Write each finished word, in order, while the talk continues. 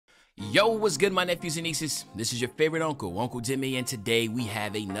Yo, what's good, my nephews and nieces? This is your favorite uncle, Uncle Demi, and today we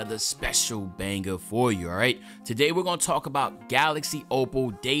have another special banger for you, all right? Today we're going to talk about Galaxy Opal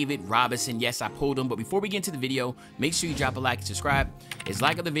David Robinson. Yes, I pulled him, but before we get into the video, make sure you drop a like and subscribe. It's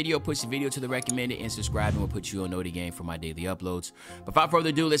like of the video, push the video to the recommended, and subscribe, and we'll put you on notification game for my daily uploads. But without further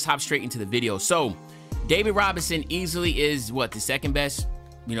ado, let's hop straight into the video. So, David Robinson easily is, what, the second best,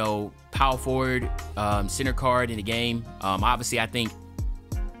 power forward, center card in the game. Obviously, I think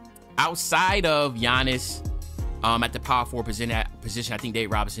outside of Giannis, at the power forward position, I think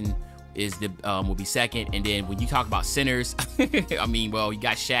David Robinson is the will be second. And then when you talk about centers, I mean, well, you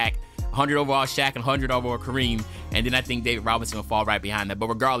got Shaq, 100 overall Shaq and 100 overall Kareem, and then I think David Robinson will fall right behind that. But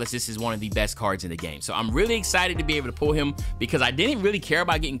regardless, this is one of the best cards in the game. So I'm really excited to be able to pull him because I didn't really care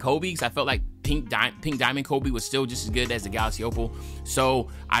about getting Kobe because I felt like Pink Diamond Kobe was still just as good as the Galaxy Opal. So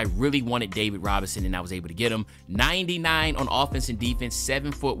I really wanted David Robinson, and I was able to get him. 99 on offense and defense,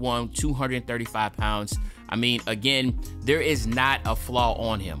 7'1", 235 pounds. I mean, again, there is not a flaw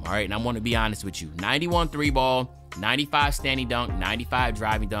on him, all right? And I want to be honest with you. 91 3 ball, 95 standing dunk, 95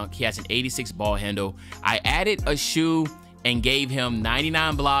 driving dunk. He has an 86 ball handle. I added a shoe and gave him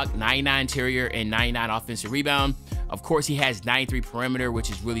 99 block, 99 interior, and 99 offensive rebound. Of course, he has 93 perimeter, which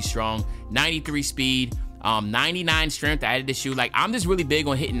is really strong, 93 speed, 99 strength. I added the shoe. Like, I'm just really big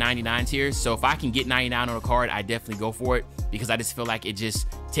on hitting 99s here. So if I can get 99 on a card, I definitely go for it because I just feel like it just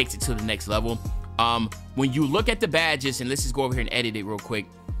takes it to the next level. When you look at the badges, and let's just go over here and edit it real quick.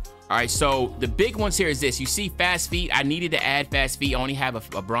 All right, so the big ones here is this. You see fast feet. I needed to add fast feet. I only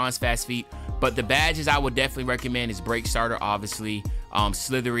have a bronze fast feet. But the badges I would definitely recommend is break starter, obviously,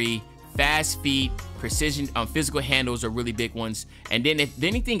 slithery, fast feet, precision, physical handles are really big ones. And then if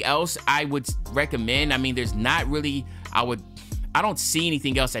anything else I would recommend, I mean, there's not really, I don't see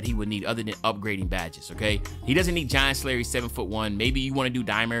anything else that he would need other than upgrading badges, okay? He doesn't need Giant Slayer, he's 7'1". Maybe you want to do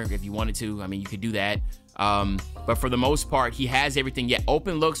Dimer if you wanted to. I mean, you could do that. But for the most part, he has everything. Yeah,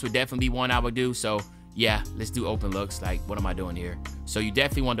 open looks would definitely be one I would do. So yeah, let's do open looks. Like, what am I doing here? So you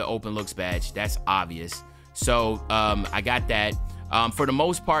definitely want the open looks badge. That's obvious. So I got that. For the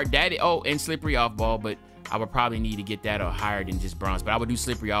most part, and slippery off ball, but I would probably need to get that higher than just bronze. But I would do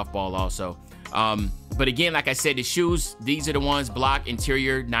slippery off ball also. But again, like I said, the shoes, these are the ones: block,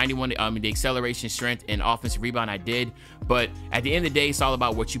 interior, 91, the acceleration, strength, and offensive rebound I did. But at the end of the day, it's all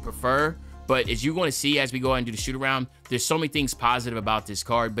about what you prefer. But as you're going to see as we go ahead and do the shoot around, there's so many things positive about this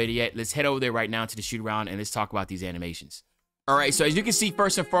card. But yet, let's head over there right now to the shoot around and let's talk about these animations. All right, so as you can see,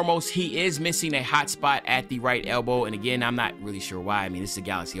 first and foremost, he is missing a hot spot at the right elbow. And again, I'm not really sure why. I mean, this is a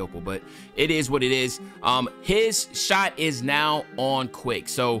Galaxy Opal, but it is what it is. His shot is now on quick.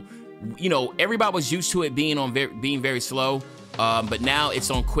 So, everybody was used to it being on being very slow. But now it's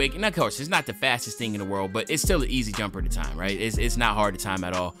on quick, and of course it's not the fastest thing in the world, but it's still an easy jumper to time, right? It's not hard to time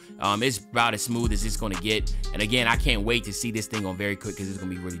at all. It's about as smooth as it's going to get. And again, I can't wait to see this thing on very quick because it's going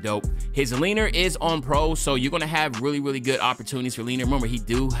to be really dope. His leaner is on pro, so you're going to have really good opportunities for leaner. Remember, he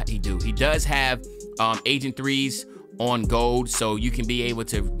does have Agent 3s on gold, so you can be able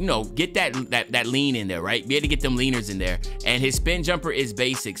to get that lean in there, right? Be able to get them leaners in there. And his spin jumper is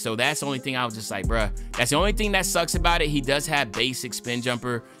basic, so that's the only thing I was just like, bruh, that's the only thing that sucks about it. He does have basic spin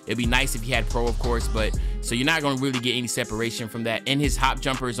jumper. It'd be nice if he had pro, of course, but so you're not going to really get any separation from that. And his hop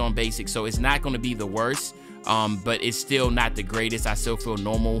jumper is on basic, so it's not going to be the worst, but it's still not the greatest. I still feel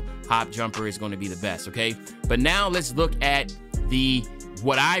normal hop jumper is going to be the best, okay? But now let's look at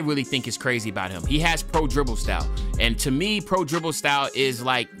what I really think is crazy about him. He has pro dribble style. And to me, pro dribble style is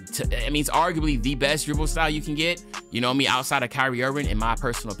like, it's arguably the best dribble style you can get, outside of Kyrie Irving, in my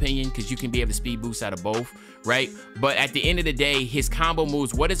personal opinion, because you can be able to speed boost out of both, right? But at the end of the day, his combo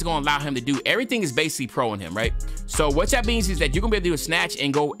moves, what it's going to allow him to do, everything is basically pro in him, right? So what that means is that you're going to be able to do a snatch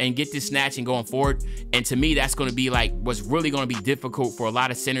and go and get this snatch and going forward. And to me, that's going to be like what's really going to be difficult for a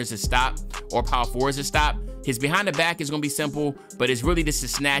lot of centers to stop or power forwards to stop. His behind the back is going to be simple, but it's really just the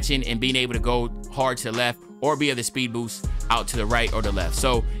snatching and being able to go hard to the left or be able to speed boost out to the right or the left.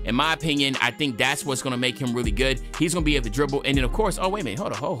 So in my opinion, I think that's what's going to make him really good. He's going to be able to dribble. And then of course, oh, wait a minute.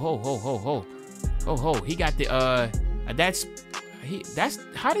 Hold on. He got the,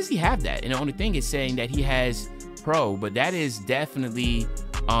 how does he have that? And the only thing is saying that he has pro, but that is definitely,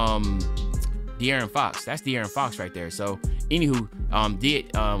 De'Aaron Fox. That's De'Aaron Fox right there. So anywho,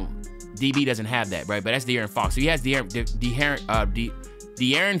 DB doesn't have that, right? But that's De'Aaron Fox. So he has De'Aaron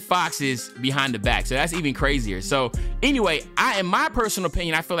De'Aaron Fox is behind the back, so that's even crazier. So anyway, in my personal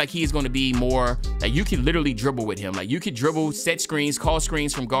opinion, I feel like he is going to be more like you can literally dribble with him. Like you could dribble, set screens, call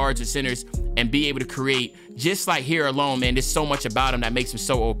screens from guards or centers, and be able to create. Just like here alone, man, there's so much about him that makes him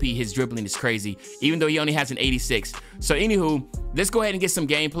so OP. His dribbling is crazy, even though he only has an 86. So anywho, let's go ahead and get some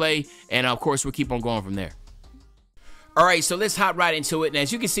gameplay, and of course we'll keep on going from there. All right, so let's hop right into it. And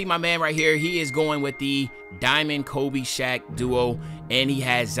as you can see, my man right here, he is going with the Diamond Kobe Shaq duo, and he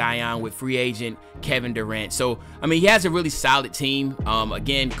has Zion with free agent Kevin Durant. So, I mean, he has a really solid team.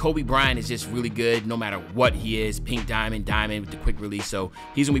 Again, Kobe Bryant is just really good no matter what he is. Pink Diamond with the quick release. So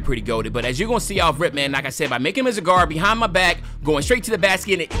he's going to be pretty goated. But as you're going to see off rip, man, like I said, by making him as a guard behind my back, going straight to the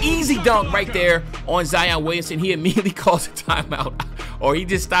basket, an easy dunk right there on Zion Williamson, he immediately calls a timeout. Or he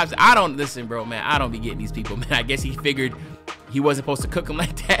just stops. Listen, bro, man, I don't be getting these people, man. I guess he figured he wasn't supposed to cook him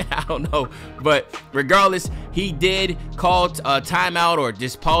like that. I don't know. But regardless, he did call a timeout or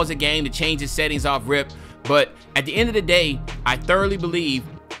just pause the game to change his settings off rip. But at the end of the day, I thoroughly believe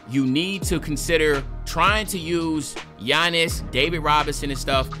you need to consider trying to use Giannis, David Robinson and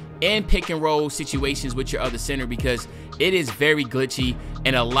stuff in pick and roll situations with your other center, because it is very glitchy.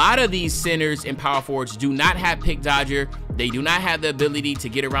 And a lot of these centers and power forwards do not have pick dodger. They do not have the ability to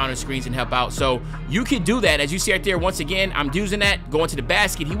get around the screens and help out. So you can do that. As you see right there, once again, I'm using that, going to the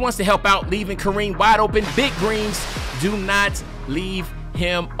basket. He wants to help out, leaving Kareem wide open. Big greens, do not leave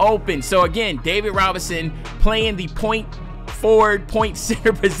him open. So again, David Robinson playing the point forward, point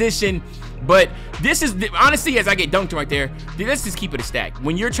center position. But this is, honestly, as I get dunked right there, let's just keep it a stack.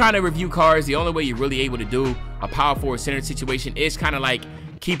 When you're trying to review cards, the only way you're really able to do a power forward center situation is kind of like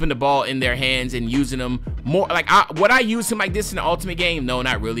keeping the ball in their hands and using them more. Like, would I use him like this in the ultimate game? No,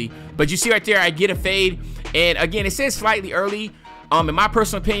 not really. But you see right there, I get a fade. And again, it says slightly early. In my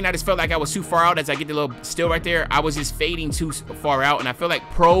personal opinion, I just felt like I was too far out. As I get the little still right there, I was just fading too far out. And I feel like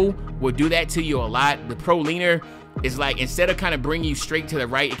Pro will do that to you a lot. The Pro leaner is like, instead of kind of bringing you straight to the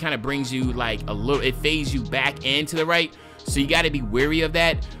right, it kind of brings you like a little, it fades you back and to the right. So you got to be wary of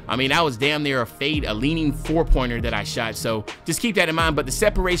that. I mean, that was damn near a leaning 4-pointer that I shot. So just keep that in mind. But the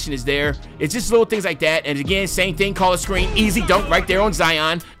separation is there. It's just little things like that. And again, same thing, call a screen, easy dunk right there on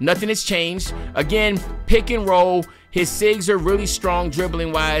Zion. Nothing has changed. Again, pick and roll. His SIGs are really strong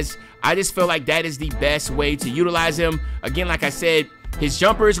dribbling wise. I just feel like that is the best way to utilize him. Again, like I said, his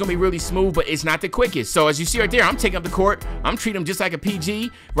jumper is going to be really smooth, but it's not the quickest. So as you see right there, I'm taking up the court. I'm treating him just like a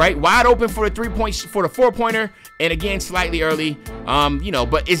PG, right? Wide open for the 4-pointer. And again, slightly early, you know,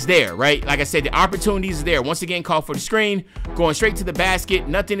 but it's there, right? Like I said, the opportunities is there. Once again, call for the screen, going straight to the basket.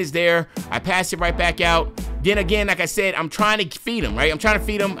 Nothing is there. I pass it right back out. Then again, like I said, I'm trying to feed him, right? I'm trying to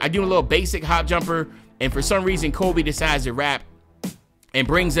feed him. I do a little basic hop jumper. And for some reason, Kobe decides to wrap and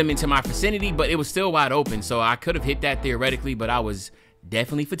brings them into my vicinity, but it was still wide open. So I could have hit that theoretically, but I was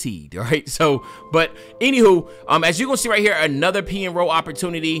definitely fatigued, all right? So, but anywho, as you're gonna see right here, another P and roll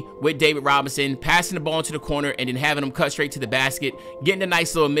opportunity with David Robinson, passing the ball into the corner and then having him cut straight to the basket, getting a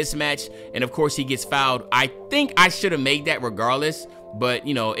nice little mismatch, and of course he gets fouled. I think I should have made that regardless, but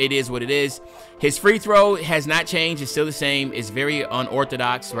you know, it is what it is. His free throw has not changed. It's still the same. It's very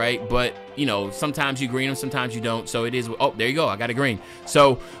unorthodox, right? But you know, sometimes you green them, sometimes you don't. So it is. Oh, there you go. I got a green.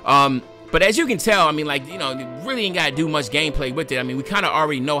 So, but as you can tell, I mean, like, you know, really ain't got to do much gameplay with it. I mean, we kind of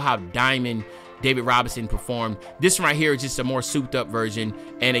already know how Diamond David Robinson performed. This one right here is just a more souped up version.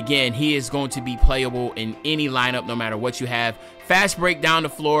 And again, he is going to be playable in any lineup, no matter what you have. Fast break down the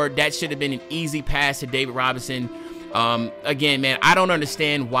floor. That should have been an easy pass to David Robinson. Again, man, I don't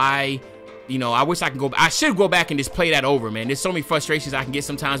understand why. You know, I wish I could go. I should go back and just play that over, man. There's so many frustrations I can get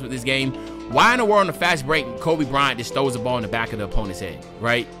sometimes with this game. Why in the world on the fast break, Kobe Bryant just throws the ball in the back of the opponent's head,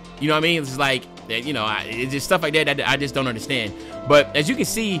 right? You know what I mean? It's just like, you know, it's just stuff like that that I just don't understand. But as you can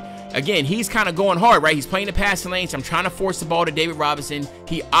see, again, he's kind of going hard, right? He's playing the passing lane, so I'm trying to force the ball to David Robinson.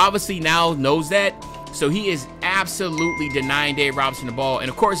 He obviously now knows that. So he is absolutely denying David Robinson the ball. And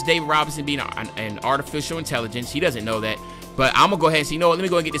of course, David Robinson being an artificial intelligence, he doesn't know that. But I'm going to go ahead and say, you know what, let me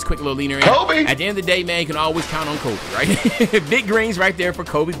go and get this quick little leaner in. Kobe! At the end of the day, man, you can always count on Kobe, right? Big greens right there for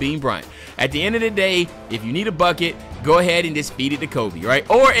Kobe Bean Bryant. At the end of the day, if you need a bucket, go ahead and just feed it to Kobe, right?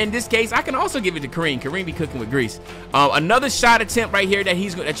 Or in this case, I can also give it to Kareem. Kareem be cooking with grease. Another shot attempt right here that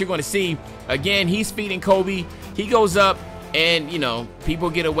you're going to see. Again, he's feeding Kobe. He goes up. And, you know, people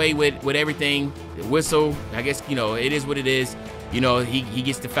get away with everything. The whistle, I guess, you know, it is what it is. You know, he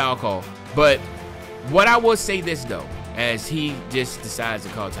gets the foul call. But what I will say this, though, as he just decides to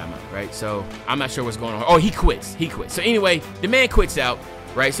call timeout, right? So I'm not sure what's going on. Oh, he quits. He quits. So anyway, the man quits out.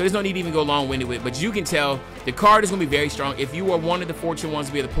 right? So there's no need to even go long-winded with it, but you can tell the card is going to be very strong. If you are one of the fortunate ones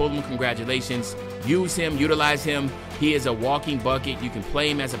to be able to pull him, congratulations. Use him, utilize him. He is a walking bucket. You can play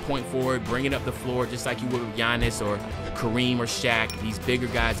him as a point forward, bring it up the floor just like you would with Giannis or Kareem or Shaq. These bigger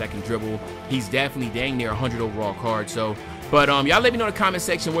guys that can dribble. He's definitely dang near 100 overall card. So, but y'all let me know in the comment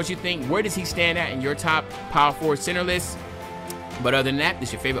section what you think. Where does he stand at in your top power forward center list? But other than that, this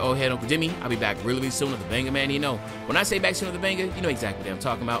is your favorite old head, Uncle Demi. I'll be back really soon with the banger, man. You know, when I say back soon with the banger, you know exactly what I'm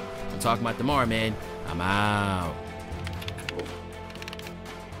talking about. I'm talking about tomorrow, man. I'm out.